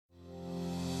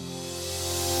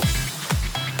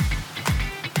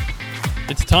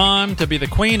It's time to be the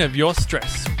queen of your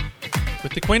stress.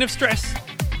 With the Queen of Stress,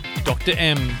 Dr.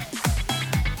 M.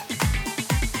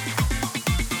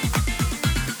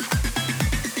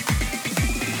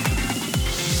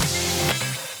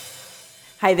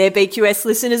 Hey there, BQS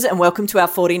listeners, and welcome to our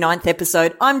 49th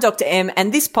episode. I'm Dr. M,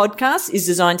 and this podcast is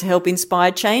designed to help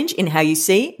inspire change in how you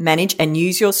see, manage, and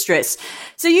use your stress.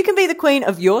 So you can be the queen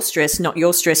of your stress, not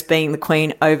your stress being the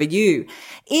queen over you.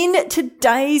 In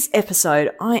today's episode,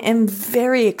 I am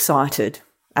very excited,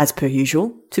 as per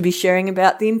usual, to be sharing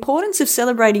about the importance of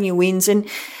celebrating your wins and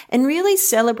really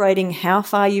celebrating how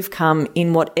far you've come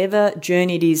in whatever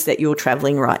journey it is that you're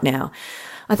traveling right now.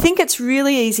 I think it's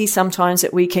really easy sometimes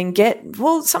that we can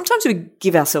sometimes we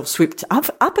give ourselves swift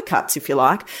uppercuts, if you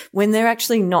like, when they're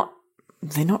actually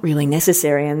they're not really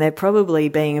necessary, and they're probably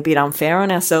being a bit unfair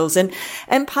on ourselves. And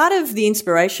part of the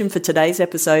inspiration for today's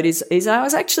episode is I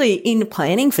was actually in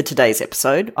planning for today's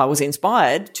episode. I was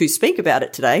inspired to speak about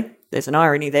it today. There's an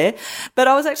irony there, but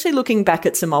I was actually looking back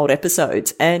at some old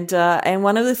episodes, and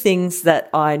one of the things that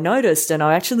I noticed, and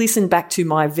I actually listened back to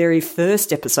my very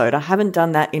first episode. I haven't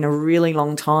done that in a really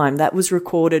long time. That was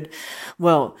recorded,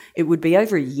 it would be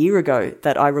over a year ago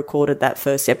that I recorded that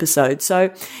first episode.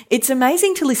 So it's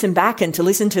amazing to listen back and to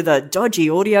listen to the dodgy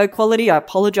audio quality. I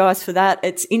apologize for that.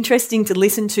 It's interesting to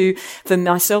listen to. For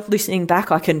myself listening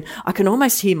back, I can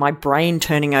almost hear my brain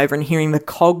turning over and hearing the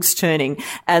cogs turning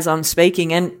as I'm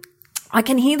speaking. And I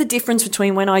can hear the difference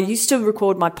between when I used to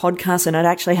record my podcast and I'd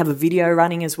actually have a video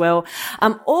running as well.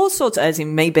 All sorts, as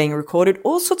in me being recorded,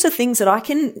 all sorts of things that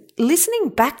listening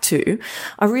back to,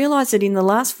 I realized that in the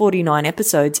last 49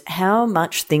 episodes, how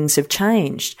much things have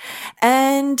changed.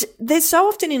 And there's so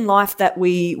often in life that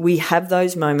we have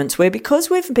those moments where, because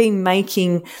we've been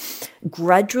making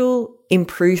gradual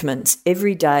improvements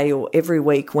every day or every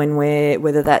week,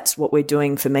 whether that's what we're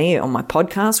doing for me on my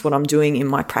podcast, what I'm doing in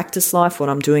my practice life, what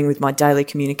I'm doing with my daily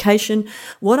communication,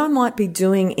 what I might be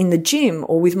doing in the gym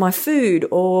or with my food,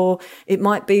 or it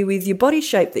might be with your body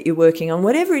shape that you're working on,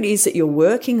 whatever it is that you're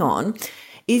working on,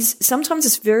 is sometimes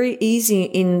it's very easy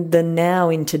in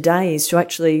today's to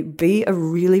actually be a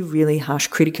really, really harsh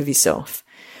critic of yourself.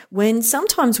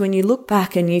 Sometimes when you look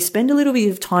back and you spend a little bit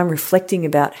of time reflecting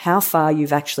about how far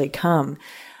you've actually come,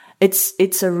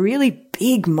 it's a really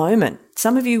big moment.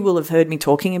 Some of you will have heard me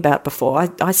talking about before.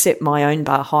 I set my own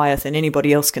bar higher than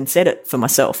anybody else can set it for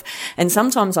myself. And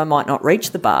sometimes I might not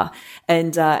reach the bar.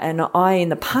 And I, in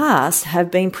the past, have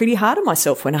been pretty hard on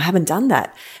myself when I haven't done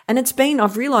that. And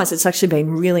I've realized it's actually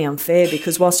been really unfair,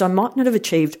 because whilst I might not have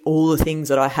achieved all the things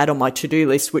that I had on my to-do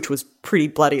list, which was pretty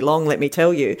bloody long, let me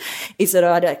tell you, is that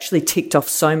I'd actually ticked off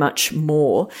so much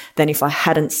more than if I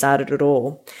hadn't started at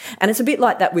all. And it's a bit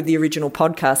like that with the original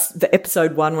podcast, the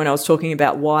episode 1, when I was talking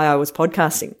about why I was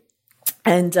podcasting.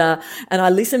 And I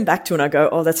listen back to it and I go,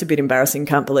 oh, that's a bit embarrassing.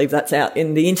 Can't believe that's out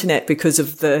in the internet, because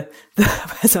of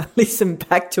as I listen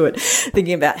back to it,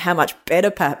 thinking about how much better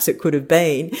perhaps it could have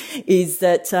been, is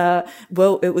that,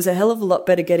 it was a hell of a lot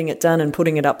better getting it done and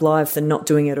putting it up live than not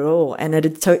doing it at all. And it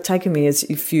had taken me, as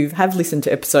if you have listened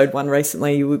to episode 1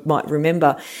 recently, you might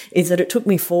remember, is that it took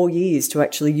me 4 years to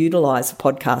actually utilize a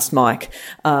podcast mic,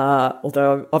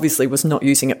 although I obviously was not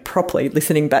using it properly,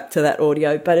 listening back to that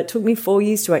audio, but it took me 4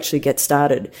 years to actually get started.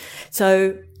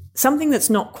 So something that's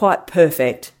not quite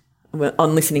perfect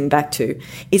on listening back to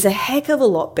is a heck of a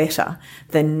lot better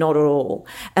than not at all.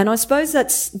 And I suppose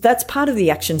that's part of the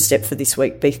action step for this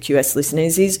week, BQS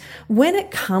listeners, is when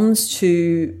it comes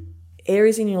to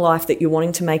areas in your life that you're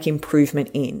wanting to make improvement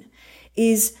in,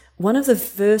 is one of the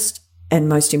first and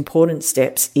most important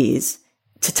steps is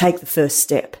to take the first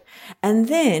step, and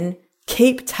then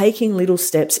keep taking little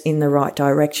steps in the right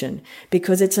direction.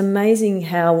 Because it's amazing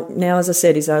how now, as I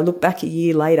said, is I look back a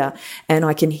year later and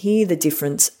I can hear the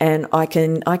difference, and I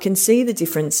can see the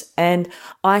difference, and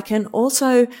I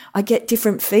get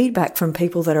different feedback from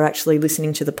people that are actually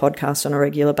listening to the podcast on a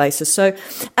regular basis. So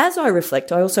as I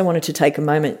reflect, I also wanted to take a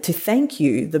moment to thank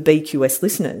you, the BQS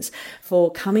listeners, for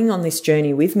coming on this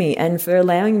journey with me and for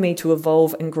allowing me to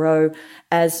evolve and grow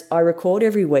as I record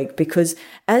every week. Because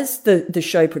as the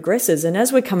show progresses, and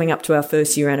as we're coming up to our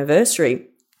first year anniversary,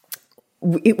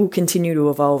 it will continue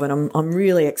to evolve, and I'm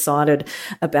really excited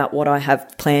about what I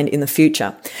have planned in the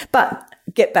future. But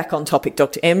get back on topic,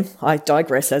 Dr. M, I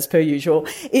digress as per usual,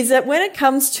 is that when it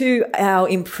comes to our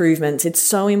improvements, it's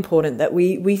so important that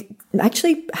we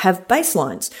actually have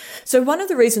baselines. So one of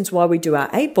the reasons why we do our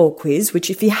 8-ball quiz, which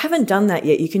if you haven't done that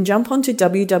yet, you can jump onto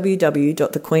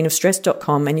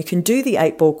www.thequeenofstress.com and you can do the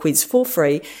 8-ball quiz for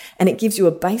free, and it gives you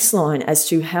a baseline as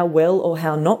to how well or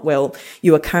how not well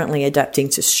you are currently adapting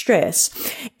to stress,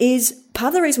 is part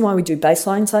of the reason why we do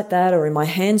baselines like that, or in my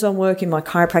hands-on work in my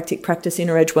chiropractic practice,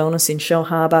 Inner Edge Wellness in Shell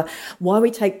Harbour, why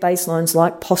we take baselines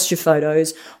like posture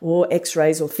photos or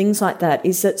x-rays or things like that,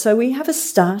 is that so we have a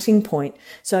starting point.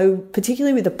 So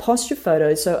particularly with the posture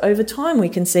photos, so over time we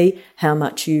can see how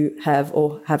much you have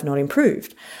or have not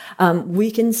improved. We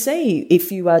can see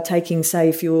if you are taking, say,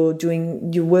 if you're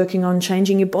working on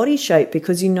changing your body shape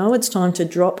because you know it's time to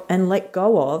drop and let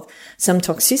go of some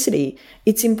toxicity.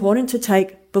 It's important to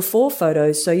take before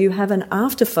photos so you have an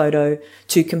after photo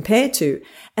to compare to.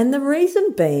 And the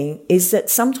reason being is that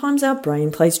sometimes our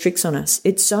brain plays tricks on us.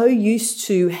 It's so used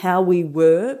to how we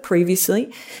were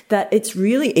previously that it's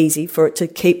really easy for it to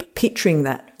keep picturing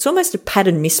that. It's almost a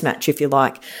pattern mismatch, if you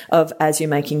like, of as you're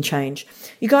making change.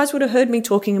 You guys would have heard me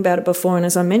talking about it before, and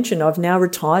as I mentioned, I've now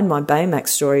retired my Baymax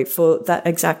story for that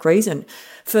exact reason.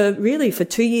 For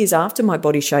 2 years after my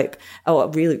body shape,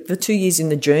 for 2 years in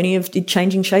the journey of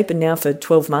changing shape, and now for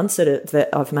 12 months that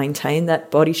I've maintained that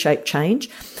body shape change,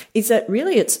 is that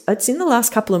really it's in the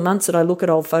last couple of months that I look at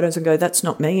old photos and go, that's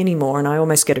not me anymore, and I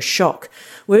almost get a shock.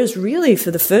 Whereas really for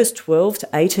the first 12 to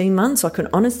 18 months, I can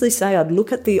honestly say I'd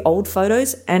look at the old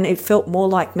photos and it felt more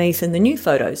like me than the new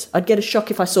photos. I'd get a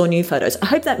shock if I saw new photos. I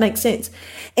hope that makes sense.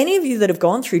 Any of you that have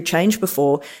gone through change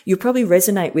before, you'll probably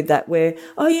resonate with that where,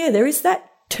 oh yeah, there is that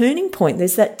turning point.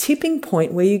 There's that tipping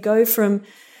point where you go from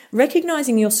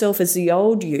recognizing yourself as the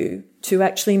old you to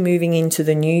actually moving into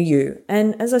the new you.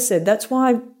 And as I said, that's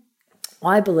why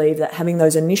I believe that having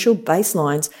those initial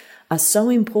baselines are so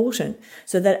important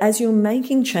so that as you're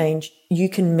making change, you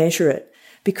can measure it.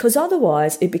 Because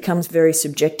otherwise it becomes very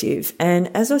subjective. And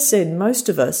as I said, most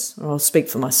of us, or I'll speak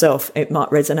for myself, it might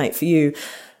resonate for you.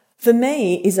 For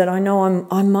me is that I know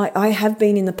I have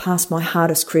been in the past my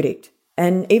hardest critic.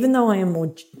 And even though I am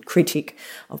more critic,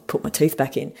 I'll put my teeth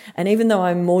back in, and even though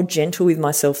I'm more gentle with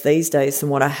myself these days than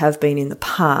what I have been in the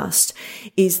past,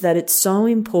 is that it's so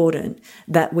important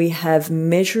that we have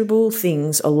measurable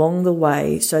things along the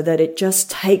way so that it just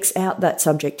takes out that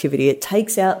subjectivity. It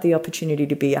takes out the opportunity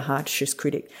to be a harshest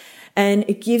critic. And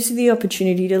it gives you the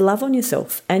opportunity to love on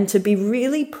yourself and to be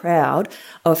really proud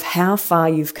of how far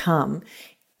you've come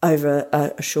over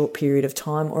a short period of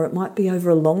time, or it might be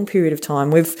over a long period of time.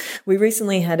 We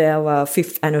recently had our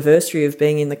 5th anniversary of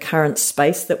being in the current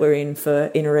space that we're in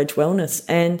for Inner Edge Wellness.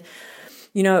 And,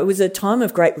 you know, it was a time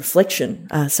of great reflection.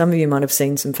 Some of you might have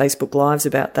seen some Facebook Lives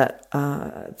about that,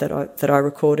 that I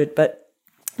recorded, but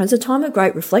it was a time of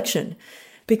great reflection.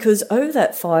 Because over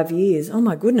that 5 years, oh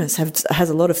my goodness, has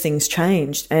a lot of things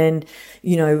changed. And,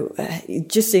 you know,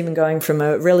 just even going from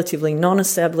a relatively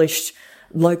non-established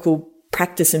local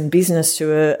practice and business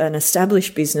to an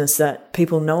established business that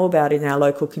people know about in our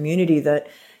local community, that,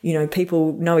 you know,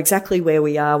 people know exactly where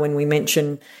we are when we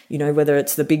mention, you know, whether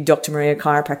it's the big Dr. Maria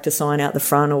Chiropractor sign out the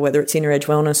front, or whether it's Inner Edge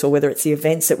Wellness, or whether it's the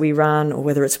events that we run, or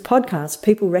whether it's a podcast,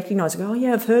 people recognize, go, oh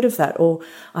yeah, I've heard of that. Or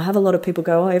I have a lot of people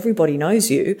go, oh, everybody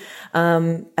knows you.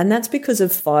 And that's because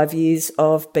of 5 years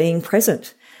of being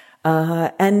present.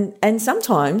 And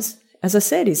sometimes, as I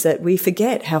said, is that we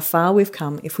forget how far we've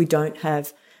come if we don't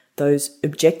have those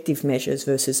objective measures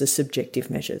versus the subjective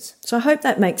measures. So I hope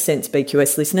that makes sense,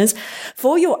 BQS listeners.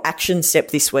 For your action step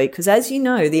this week, because as you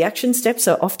know, the action steps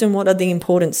are often what are the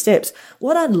important steps.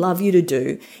 What I'd love you to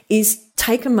do is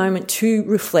take a moment to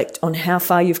reflect on how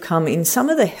far you've come in some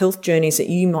of the health journeys that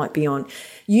you might be on.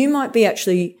 You might be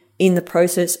actually in the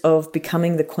process of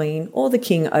becoming the queen or the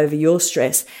king over your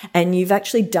stress, and you've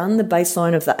actually done the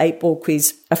baseline of the 8-ball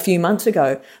quiz a few months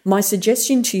ago. My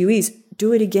suggestion to you is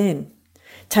do it again.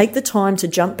 Take the time to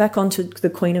jump back onto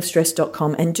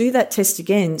thequeenofstress.com and do that test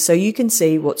again so you can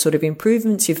see what sort of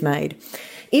improvements you've made.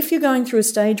 If you're going through a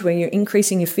stage where you're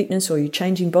increasing your fitness or you're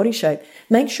changing body shape,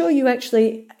 make sure you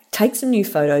actually take some new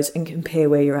photos and compare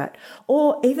where you're at.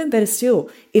 Or even better still,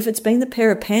 if it's been the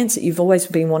pair of pants that you've always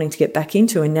been wanting to get back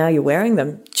into and now you're wearing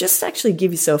them, just actually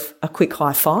give yourself a quick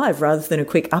high five rather than a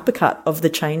quick uppercut of the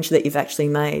change that you've actually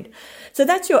made. So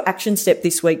that's your action step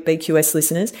this week, BQS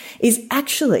listeners, is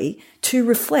actually to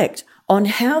reflect on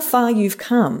how far you've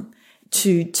come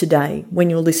to today when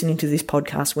you're listening to this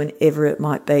podcast, whenever it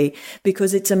might be,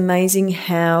 because it's amazing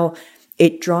how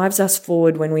it drives us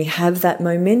forward when we have that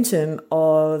momentum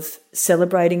of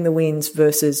celebrating the wins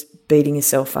versus beating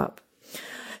yourself up.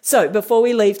 So before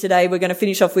we leave today, we're going to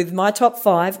finish off with my top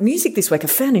 5 music this week. I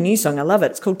found a new song. I love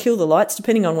it. It's called Kill the Lights.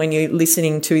 Depending on when you're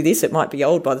listening to this, it might be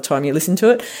old by the time you listen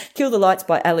to it. Kill the Lights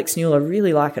by Alex Newell. I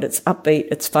really like it. It's upbeat.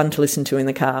 It's fun to listen to in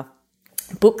the car.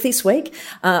 Book this week.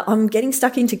 I'm getting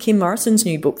stuck into Kim Morrison's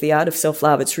new book, The Art of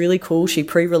Self-Love. It's really cool. She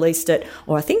pre-released it,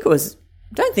 or I think it was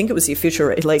I don't think it was the official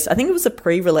release. I think it was a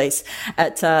pre-release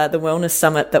at the Wellness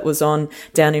Summit that was on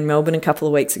down in Melbourne a couple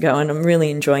of weeks ago, and I'm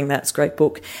really enjoying that. It's a great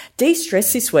book.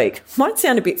 De-stress this week. Might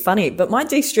sound a bit funny, but my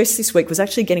de-stress this week was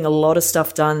actually getting a lot of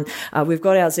stuff done. We've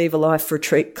got our Ziva Life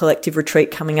retreat, collective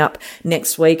retreat coming up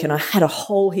next week, and I had a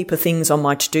whole heap of things on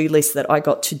my to-do list that I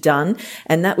got to done,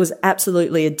 and that was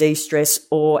absolutely a de-stress,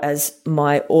 or as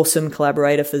my awesome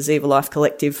collaborator for Ziva Life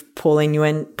Collective, Pauline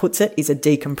Yuen, puts it, is a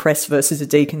decompress versus a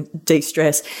de-stress.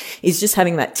 Is just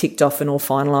having that ticked off and all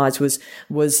finalised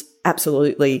was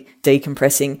absolutely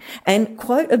decompressing. And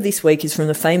quote of this week is from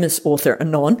the famous author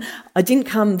Anon. I didn't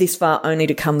come this far only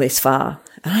to come this far.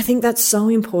 And I think that's so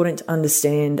important to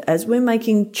understand as we're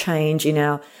making change in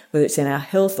whether it's in our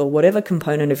health or whatever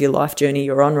component of your life journey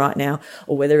you're on right now,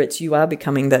 or whether it's you are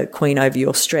becoming the queen over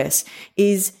your stress,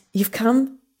 is you've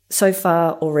come so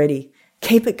far already.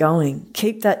 Keep it going.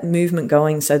 Keep that movement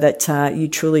going so that you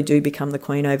truly do become the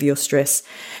queen over your stress.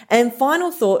 And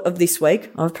final thought of this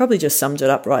week, I've probably just summed it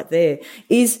up right there,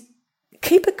 is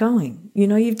keep it going. You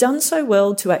know, you've done so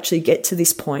well to actually get to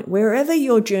this point, wherever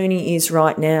your journey is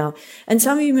right now. And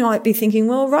some of you might be thinking,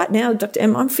 well, right now, Dr.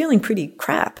 M, I'm feeling pretty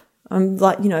crap. I'm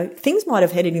like, things might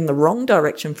have headed in the wrong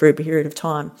direction for a period of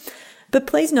time. But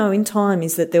please know in time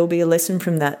is that there will be a lesson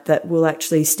from that will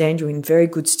actually stand you in very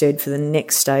good stead for the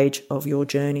next stage of your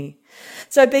journey.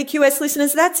 So BQS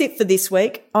listeners, that's it for this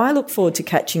week. I look forward to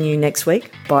catching you next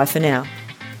week. Bye for now.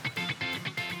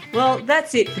 Well,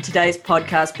 that's it for today's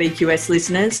podcast, BQS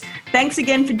listeners. Thanks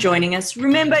again for joining us.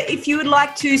 Remember, if you would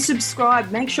like to subscribe,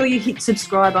 make sure you hit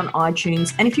subscribe on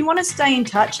iTunes. And if you want to stay in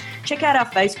touch, check out our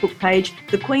Facebook page,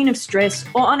 The Queen of Stress,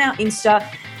 or on our Insta,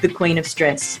 The Queen of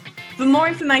Stress. For more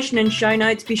information and show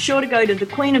notes, be sure to go to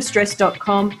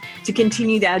thequeenofstress.com to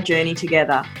continue our journey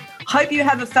together. Hope you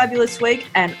have a fabulous week,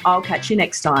 and I'll catch you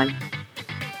next time.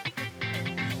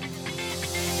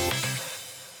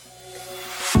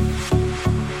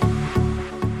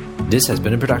 This has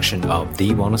been a production of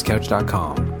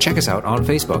TheWellnessCouch.com. Check us out on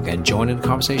Facebook and join in the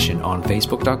conversation on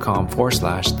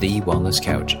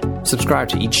Facebook.com/TheWellnessCouch. Subscribe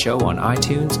to each show on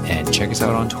iTunes and check us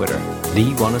out on Twitter.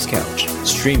 The Wellness Couch,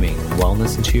 streaming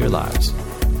wellness into your lives.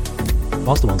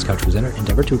 Whilst the Wellness Couch presenter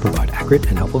endeavor to provide accurate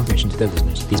and helpful information to their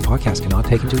listeners, these podcasts cannot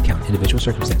take into account individual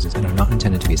circumstances and are not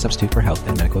intended to be a substitute for health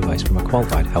and medical advice from a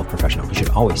qualified health professional. You should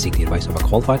always seek the advice of a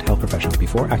qualified health professional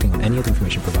before acting on any of the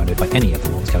information provided by any of the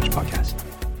Wellness Couch podcasts.